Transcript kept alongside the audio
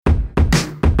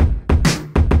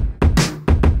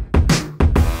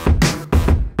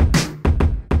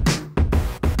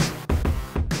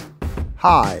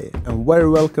Hi, and very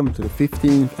welcome to the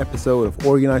 15th episode of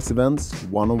Organized Events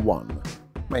 101.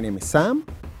 My name is Sam,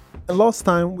 and last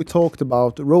time we talked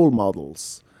about role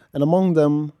models, and among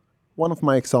them, one of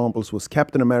my examples was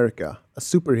Captain America, a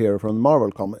superhero from Marvel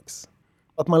Comics.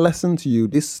 But my lesson to you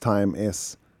this time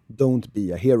is, don't be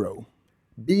a hero.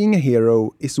 Being a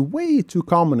hero is way too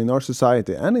common in our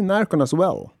society and in Närcon as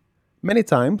well. Many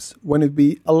times, when it'd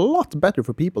be a lot better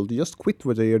for people to just quit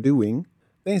what they are doing,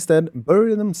 they instead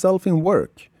bury themselves in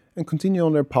work and continue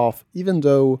on their path even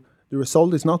though the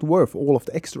result is not worth all of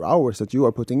the extra hours that you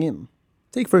are putting in.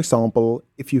 Take for example,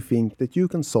 if you think that you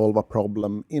can solve a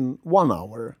problem in 1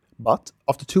 hour, but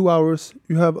after 2 hours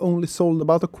you have only solved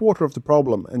about a quarter of the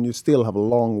problem and you still have a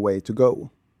long way to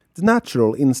go. The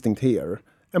natural instinct here,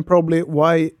 and probably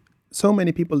why so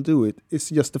many people do it, is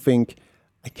just to think,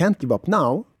 I can't give up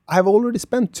now, I have already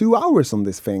spent 2 hours on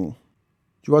this thing.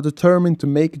 You are determined to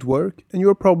make it work, and you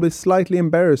are probably slightly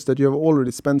embarrassed that you have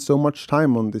already spent so much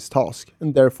time on this task,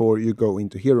 and therefore you go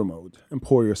into hero mode and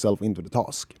pour yourself into the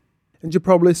task. And you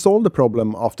probably solved the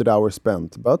problem after the hour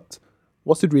spent, but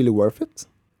was it really worth it?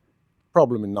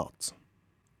 Probably not.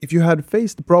 If you had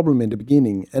faced the problem in the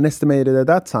beginning and estimated at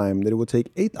that time that it would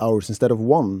take 8 hours instead of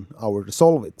 1 hour to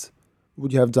solve it,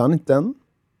 would you have done it then?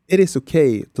 It is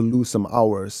okay to lose some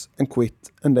hours and quit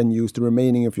and then use the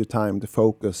remaining of your time to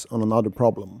focus on another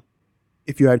problem.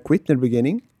 If you had quit in the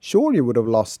beginning, sure you would have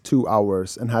lost 2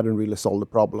 hours and hadn't really solved the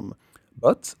problem.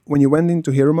 But when you went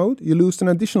into hero mode, you lost an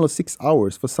additional 6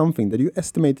 hours for something that you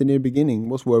estimated in the beginning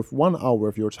was worth 1 hour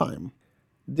of your time.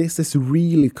 This is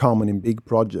really common in big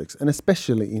projects and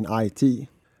especially in IT.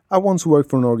 I once worked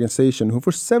for an organization who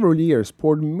for several years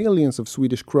poured millions of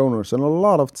Swedish kronors and a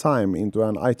lot of time into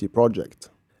an IT project.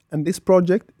 And this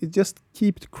project, it just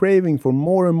kept craving for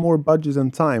more and more budget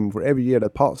and time for every year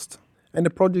that passed. And the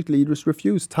project leaders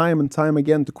refused time and time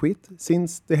again to quit,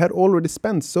 since they had already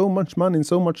spent so much money and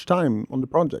so much time on the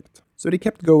project. So they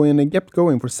kept going and kept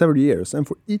going for several years, and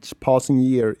for each passing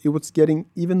year it was getting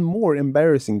even more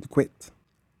embarrassing to quit.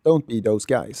 Don't be those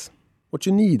guys. What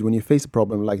you need when you face a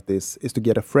problem like this is to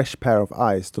get a fresh pair of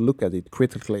eyes to look at it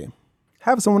critically.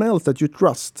 Have someone else that you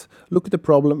trust look at the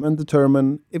problem and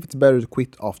determine if it's better to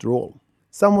quit after all.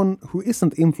 Someone who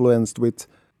isn't influenced with,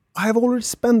 I have already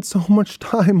spent so much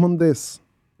time on this,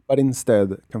 but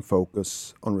instead can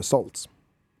focus on results.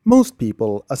 Most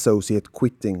people associate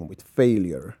quitting with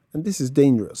failure, and this is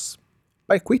dangerous.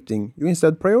 By quitting, you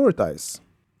instead prioritize.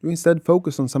 You instead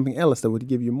focus on something else that would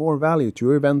give you more value to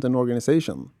your event and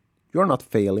organization. You are not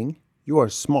failing, you are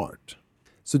smart.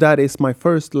 So that is my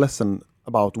first lesson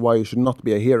about why you should not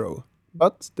be a hero.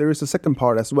 But there is a second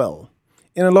part as well.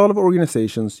 In a lot of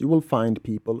organizations, you will find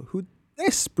people who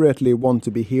desperately want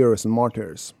to be heroes and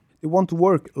martyrs. They want to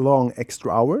work long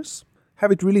extra hours,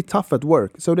 have it really tough at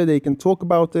work so that they can talk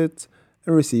about it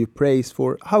and receive praise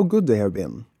for how good they have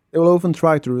been. They will often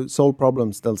try to solve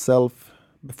problems themselves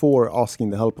before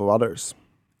asking the help of others,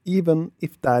 even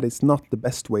if that is not the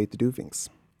best way to do things.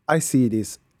 I see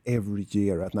this every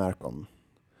year at Närcon,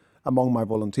 among my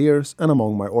volunteers and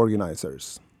among my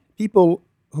organizers. People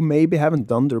who maybe haven't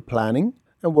done their planning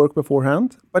and work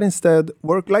beforehand, but instead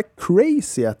work like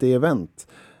crazy at the event.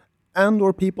 And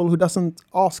or people who doesn't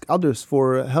ask others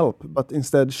for help, but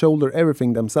instead shoulder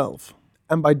everything themselves.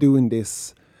 And by doing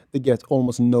this, they get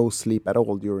almost no sleep at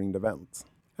all during the event.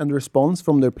 And the response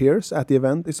from their peers at the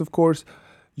event is of course,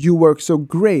 you work so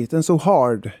great and so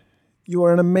hard. You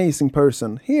are an amazing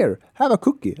person. Here, have a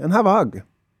cookie and have a hug.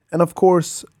 And of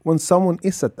course, when someone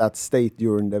is at that state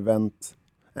during the event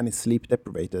and is sleep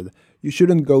deprived, you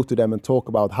shouldn't go to them and talk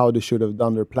about how they should have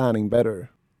done their planning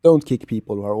better. Don't kick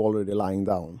people who are already lying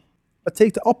down. But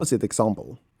take the opposite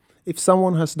example. If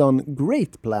someone has done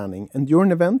great planning and during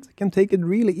the event can take it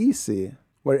really easy,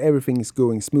 where everything is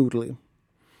going smoothly.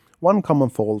 One common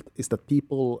fault is that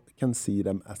people can see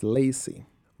them as lazy,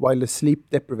 while the sleep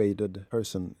deprived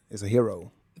person is a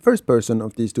hero. The first person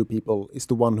of these two people is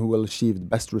the one who will achieve the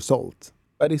best result,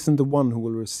 but isn't the one who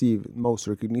will receive most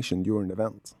recognition during the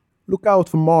event. Look out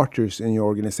for martyrs in your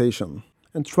organization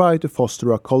and try to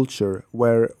foster a culture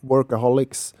where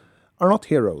workaholics are not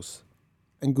heroes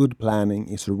and good planning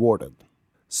is rewarded.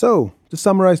 So, to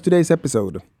summarize today's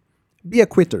episode, be a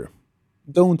quitter.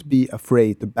 Don't be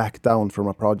afraid to back down from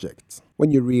a project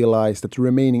when you realize that the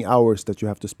remaining hours that you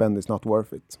have to spend is not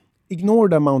worth it. Ignore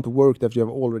the amount of work that you have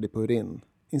already put in.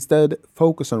 Instead,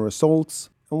 focus on results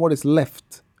and what is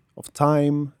left of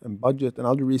time and budget and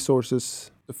other resources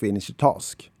to finish the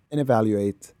task. And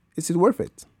evaluate, is it worth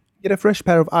it? Get a fresh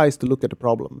pair of eyes to look at the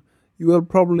problem. You will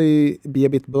probably be a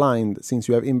bit blind since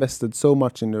you have invested so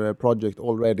much in the project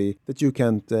already that you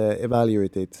can't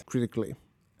evaluate it critically.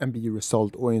 and be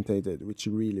result orientated, which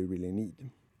you really, really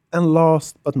need. And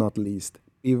last but not least,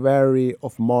 be wary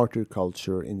of martyr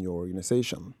culture in your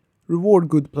organization. Reward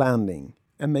good planning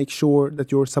and make sure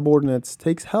that your subordinates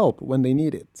takes help when they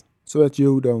need it, so that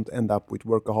you don't end up with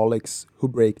workaholics who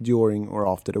break during or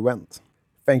after the event.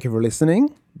 Thank you for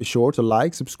listening. Be sure to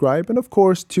like, subscribe, and of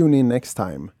course tune in next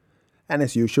time. And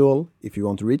as usual, if you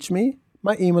want to reach me,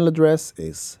 my email address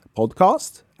is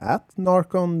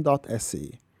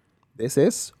podcast@narcon.se. This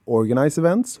is Organize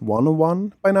Events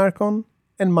 101 by Narcon,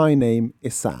 and my name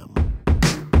is Sam.